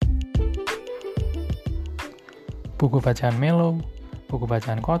buku bacaan melo, buku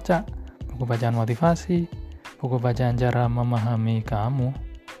bacaan kocak, buku bacaan motivasi, buku bacaan cara memahami kamu.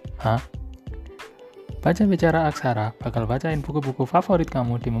 Baca-bicara Aksara bakal bacain buku-buku favorit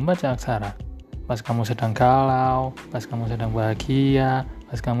kamu di membaca Aksara. Pas kamu sedang galau, pas kamu sedang bahagia,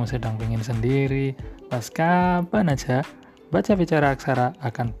 pas kamu sedang pengen sendiri, pas kapan aja, baca-bicara Aksara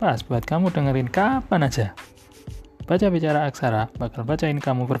akan pas buat kamu dengerin kapan aja. Baca-bicara Aksara bakal bacain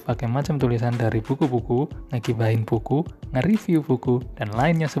kamu berbagai macam tulisan dari buku-buku, ngegibahin buku, nge-review buku, dan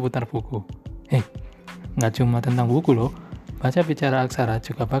lainnya seputar buku. Nggak cuma tentang buku loh. Baca-bicara Aksara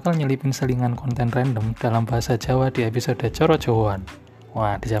juga bakal nyelipin selingan konten random dalam bahasa Jawa di episode Coro-Jawaan.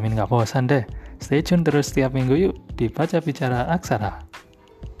 Wah, dijamin nggak bosan deh. Stay tune terus setiap minggu yuk di Baca-Bicara Aksara.